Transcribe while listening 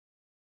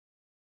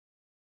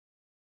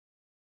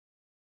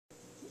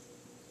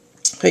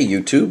Hey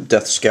YouTube,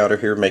 Death Scouter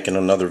here making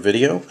another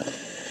video,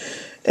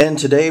 and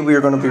today we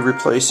are going to be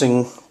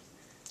replacing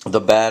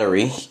the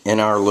battery in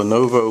our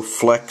Lenovo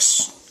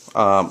Flex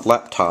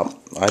laptop.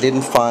 I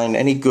didn't find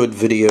any good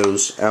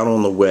videos out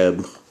on the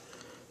web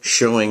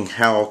showing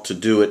how to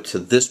do it to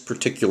this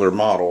particular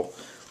model,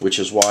 which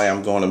is why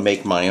I'm going to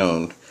make my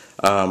own.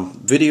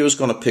 Video is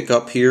going to pick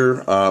up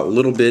here a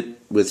little bit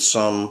with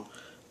some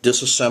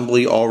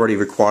disassembly already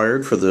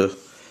required for the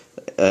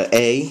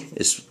A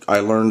is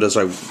I learned as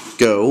I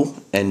go,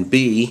 and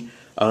B,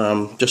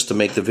 just to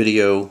make the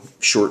video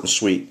short and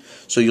sweet.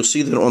 So you'll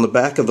see that on the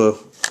back of the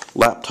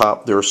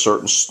laptop there are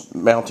certain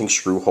mounting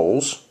screw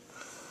holes.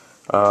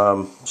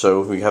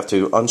 So we have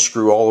to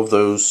unscrew all of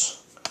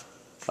those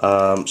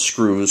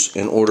screws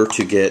in order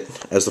to get,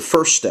 as the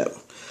first step.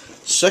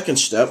 Second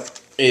step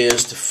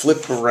is to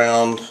flip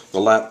around the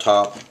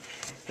laptop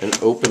and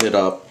open it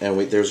up, and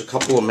there's a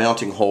couple of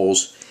mounting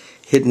holes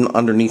hidden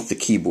underneath the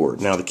keyboard.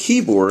 Now the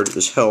keyboard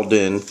is held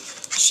in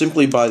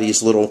simply by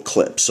these little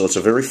clips, so it's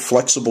a very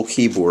flexible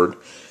keyboard.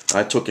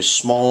 I took a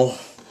small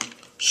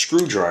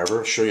screwdriver,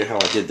 I'll show you how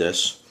I did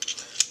this.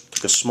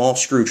 Took a small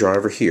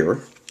screwdriver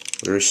here,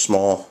 very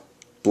small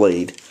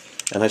blade,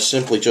 and I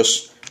simply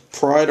just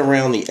pried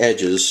around the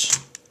edges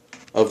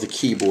of the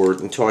keyboard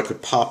until I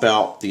could pop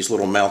out these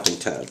little mounting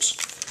tabs,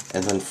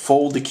 and then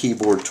fold the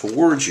keyboard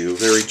towards you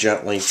very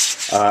gently.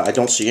 I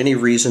don't see any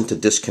reason to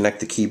disconnect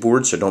the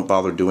keyboard, so don't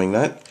bother doing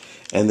that.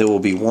 And there will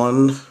be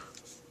 1,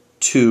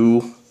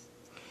 2,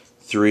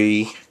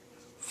 3,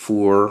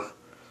 4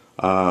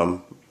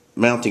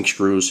 mounting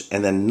screws,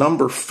 and then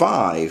number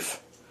 5,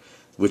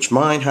 which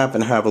mine happen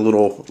to have a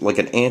little, like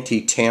an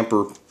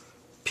anti-tamper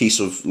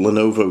piece of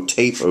Lenovo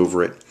tape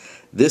over it.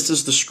 This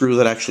is the screw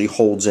that actually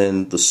holds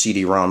in the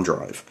CD-ROM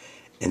drive,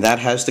 and that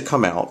has to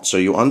come out. So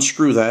you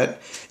unscrew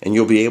that, and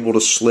you'll be able to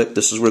slip.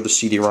 This is where the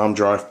CD-ROM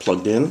drive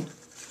plugged in,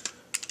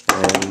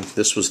 and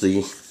this was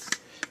the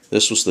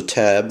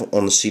tab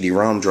on the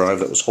CD-ROM drive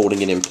that was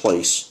holding it in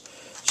place.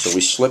 So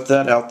we slipped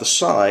that out the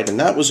side, and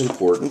that was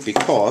important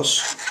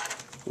because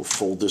we'll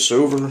fold this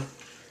over,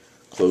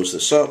 close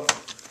this up,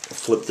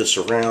 flip this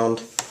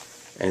around,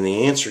 and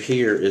the answer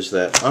here is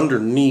that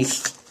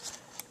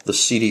underneath the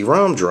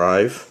CD-ROM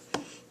drive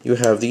you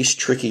have these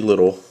tricky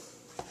little,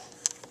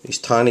 these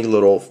tiny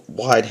little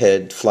wide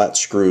head flat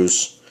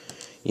screws.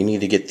 You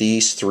need to get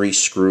these 3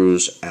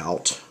 screws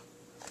out.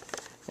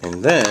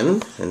 And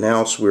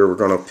now it's where we're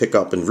going to pick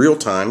up in real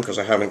time, because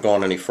I haven't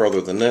gone any further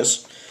than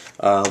this.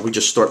 We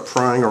just start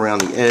prying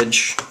around the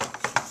edge,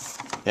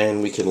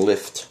 and we can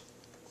lift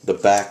the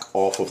back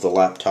off of the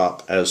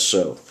laptop as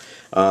so.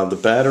 The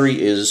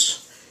battery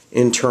is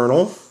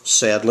internal,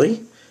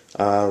 sadly.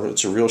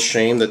 It's a real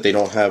shame that they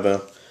don't have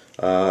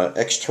a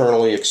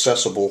externally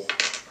accessible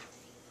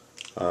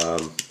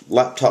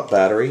laptop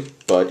battery,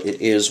 but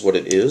it is what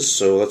it is.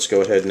 So let's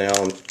go ahead now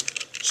and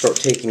start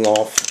taking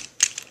off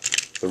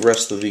the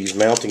rest of these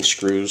mounting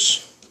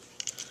screws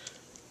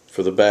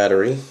for the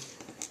battery,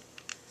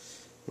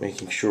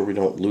 making sure we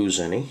don't lose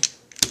any.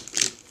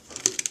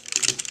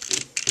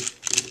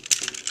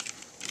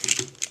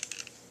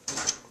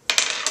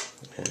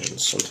 And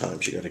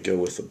sometimes you got to go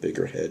with a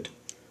bigger head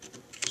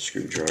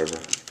screwdriver.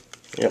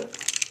 Yep.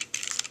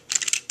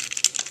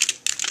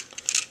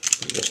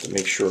 Just to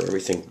make sure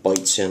everything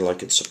bites in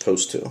like it's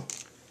supposed to.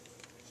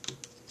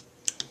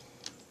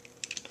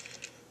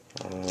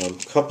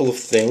 Couple of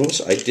things.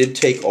 I did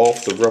take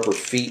off the rubber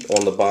feet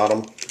on the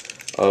bottom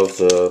of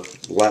the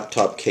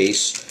laptop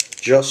case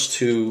just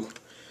to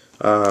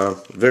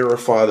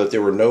verify that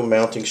there were no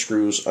mounting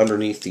screws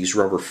underneath these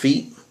rubber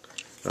feet.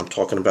 I'm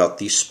talking about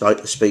these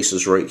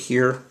spaces right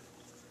here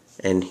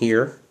and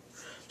here.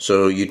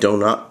 So you do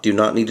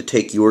not need to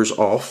take yours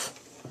off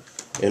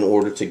in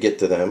order to get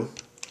to them.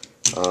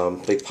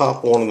 They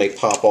pop on and they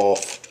pop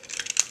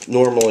off.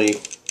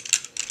 Normally,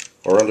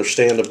 or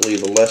understandably,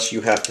 the less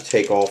you have to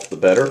take off, the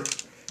better.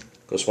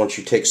 Because once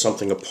you take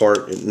something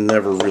apart, it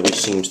never really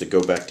seems to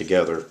go back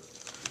together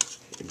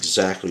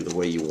exactly the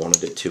way you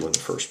wanted it to in the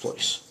first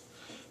place.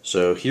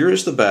 So here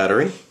is the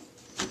battery.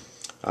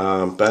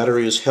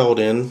 Battery is held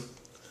in,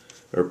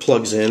 or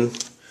plugs in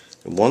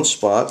one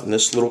spot, and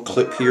this little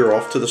clip here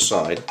off to the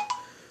side.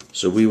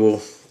 So we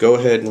will go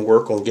ahead and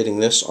work on getting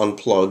this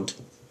unplugged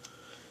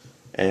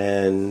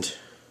and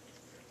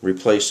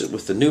replace it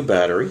with the new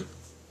battery,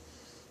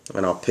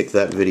 and I'll pick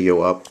that video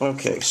up.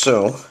 Okay,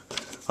 so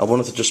I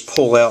wanted to just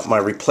pull out my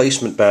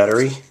replacement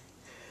battery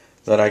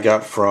that I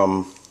got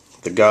from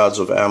the gods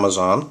of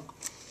Amazon,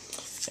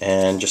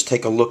 and just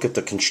take a look at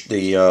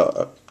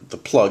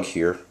the plug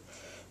here,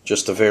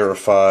 just to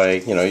verify.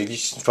 You know,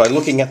 by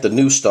looking at the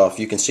new stuff,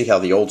 you can see how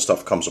the old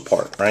stuff comes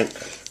apart, right?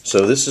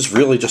 So this is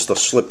really just a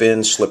slip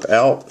in, slip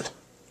out.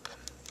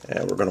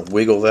 And we're going to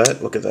wiggle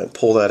that, look at that,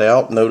 pull that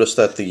out. Notice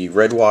that the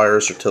red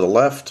wires are to the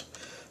left,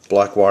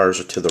 black wires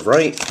are to the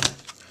right.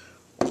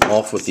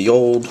 Off with the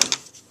old,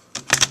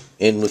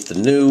 in with the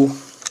new.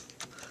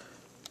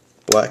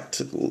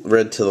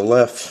 Red to the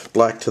left,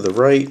 black to the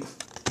right.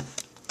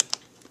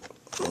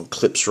 And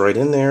clips right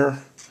in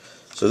there.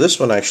 So this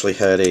one actually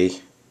had a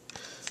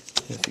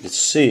If you can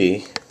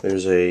see,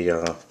 there's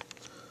a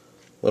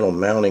little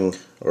mounting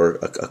or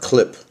a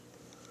clip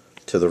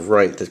to the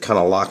right that kind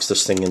of locks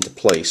this thing into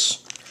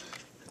place.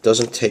 It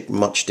doesn't take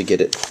much to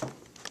get it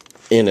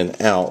in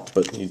and out,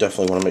 but you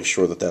definitely want to make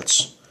sure that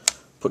that's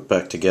put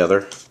back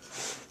together.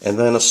 And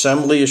then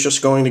assembly is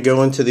just going to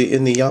go into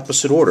in the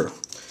opposite order.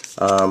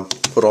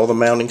 Put all the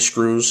mounting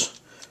screws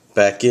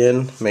back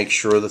in, make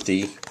sure that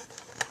the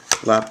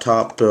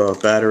laptop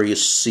battery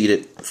is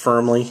seated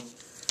firmly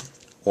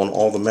on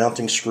all the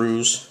mounting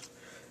screws,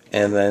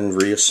 and then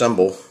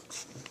reassemble,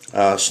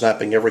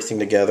 snapping everything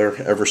together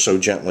ever so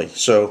gently.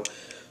 So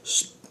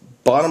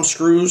bottom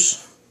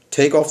screws,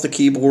 take off the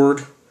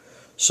keyboard,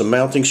 some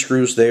mounting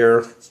screws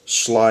there,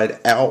 slide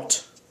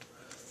out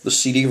the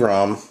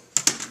CD-ROM,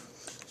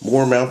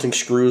 more mounting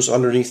screws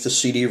underneath the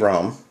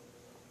CD-ROM,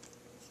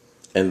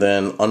 and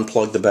then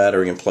unplug the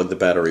battery and plug the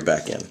battery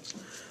back in.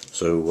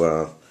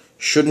 So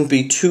shouldn't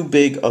be too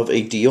big of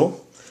a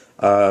deal.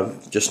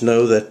 Just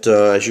know that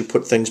as you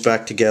put things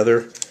back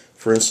together,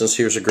 for instance,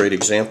 here's a great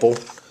example.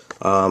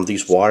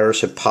 These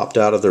wires have popped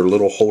out of their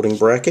little holding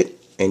bracket,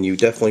 and you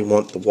definitely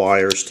want the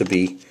wires to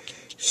be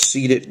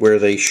seated where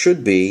they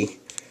should be,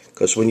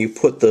 because when you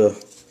put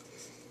the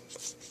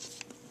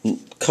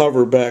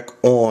cover back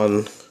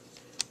on,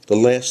 the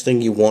last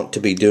thing you want to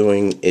be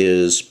doing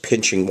is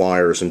pinching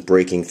wires and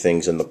breaking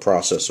things in the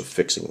process of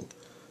fixing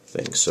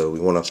things. So we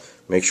want to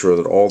make sure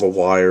that all the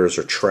wires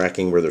are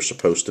tracking where they're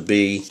supposed to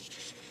be.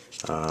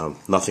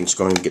 Nothing's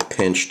going to get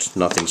pinched,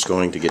 nothing's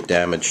going to get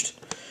damaged.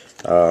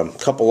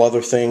 Couple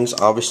other things.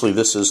 Obviously,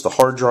 this is the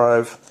hard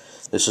drive.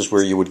 This is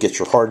where you would get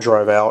your hard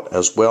drive out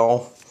as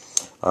well.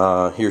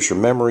 Here's your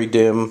memory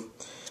DIMM.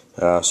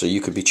 So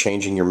you could be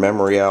changing your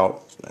memory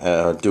out,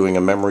 doing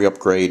a memory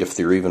upgrade if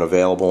they're even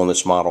available in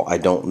this model. I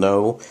don't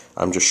know.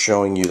 I'm just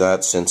showing you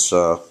that since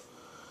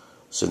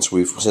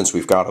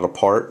we've got it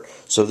apart.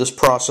 So this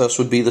process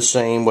would be the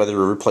same whether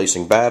you're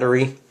replacing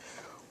battery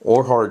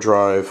or hard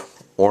drive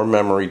or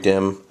memory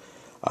DIMM,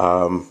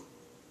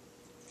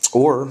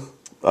 or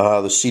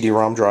the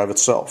CD-ROM drive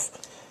itself.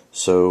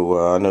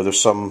 So I know there's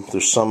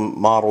some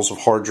models of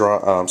hard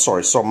drive.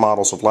 Some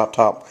models of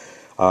laptop,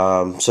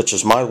 such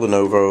as my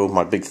Lenovo,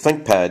 my big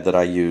ThinkPad that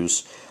I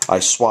use. I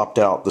swapped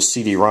out the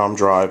CD-ROM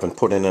drive and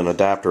put in an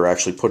adapter.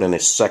 Actually, put in a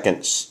second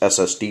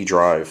SSD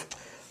drive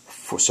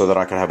so that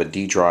I can have a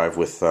D drive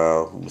with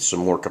some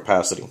more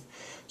capacity.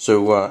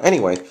 So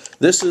anyway,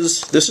 this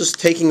is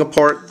taking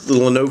apart the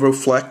Lenovo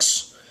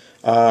Flex.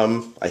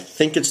 I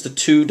think it's the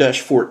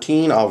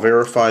 2-14. I'll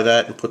verify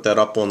that and put that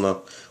up on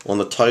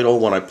the title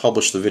when I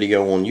publish the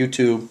video on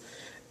YouTube.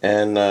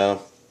 And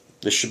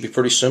this should be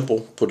pretty simple.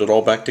 Put it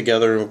all back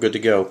together and we're good to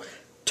go.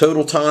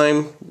 Total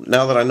time,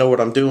 now that I know what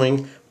I'm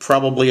doing,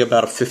 probably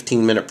about a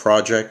 15-minute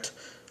project.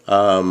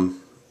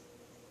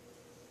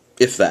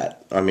 If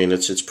that. I mean,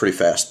 it's pretty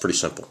fast, pretty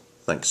simple.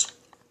 Thanks.